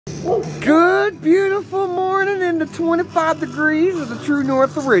Good, beautiful morning in the 25 degrees of the True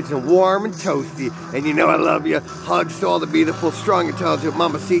North original, warm and toasty. And you know I love you. Hugs to all the beautiful, strong, intelligent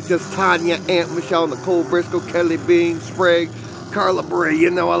mamacitas, Tanya, Aunt Michelle, Nicole, Briscoe, Kelly Bean, Sprague, Carla Baratta. You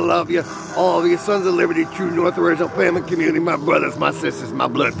know I love you. All of you Sons of Liberty, True North original family community, my brothers, my sisters, my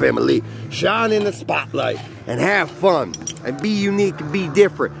blood family. Shine in the spotlight and have fun and be unique and be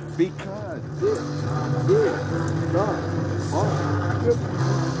different, because this is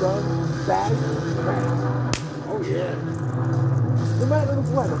oh yeah. No matter the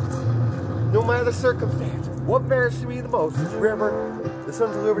weather, no matter the circumstance, what matters to me the most is river, the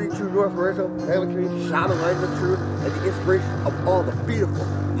Sons of Liberty, True North original family community, shine the light of the truth, and the inspiration of all the beautiful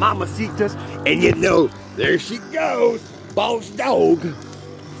mamacitas. And you know, there she goes, boss dog,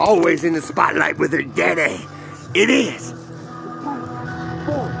 always in the spotlight with her daddy. It is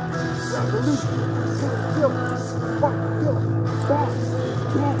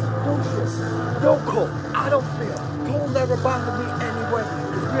no cold. I don't feel cold. Never bothered me anyway.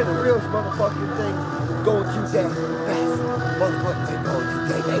 Cause we're the realest motherfucking thing going too damn fast. Motherfucking thing going too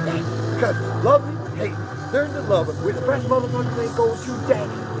damn. Because love me, hate me. There's the lover. We're the best motherfucking thing going too damn.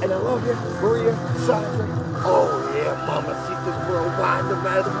 And I love you, Maria, Sandra. Oh yeah, mama, see this worldwide, no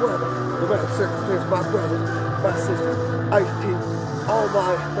matter the weather, no matter the circumstance. My brothers, my sisters, Ice Tea, all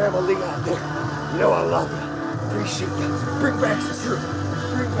my family out there. You know I love you. Appreciate you. Bring back some truth.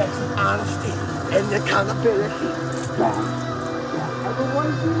 Bring back some honesty and accountability.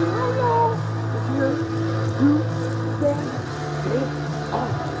 Everyone here now is here to stand it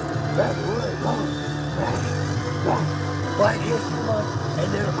up. That's really long. Black History Month. And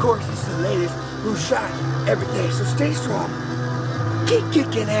then of course it's the ladies who shine every day. So stay strong. Keep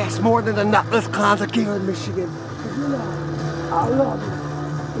kicking ass more than the nutless clowns up here in Michigan. Cause you know, I love you.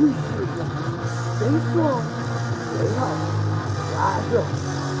 Appreciate you. Stay strong. Stay healthy. Rise up.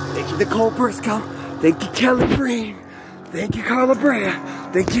 Thank you, Nicole Briscoe. Thank you, Kelly Green. Thank you, Carla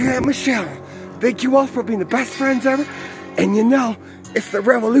Baratta. Thank you, Aunt Michelle. Thank you all for being the best friends ever. And you know, it's the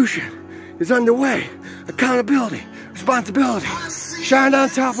revolution. It's underway. Accountability, responsibility. Shine on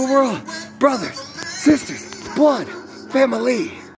top of the world. Brothers, sisters, blood, family.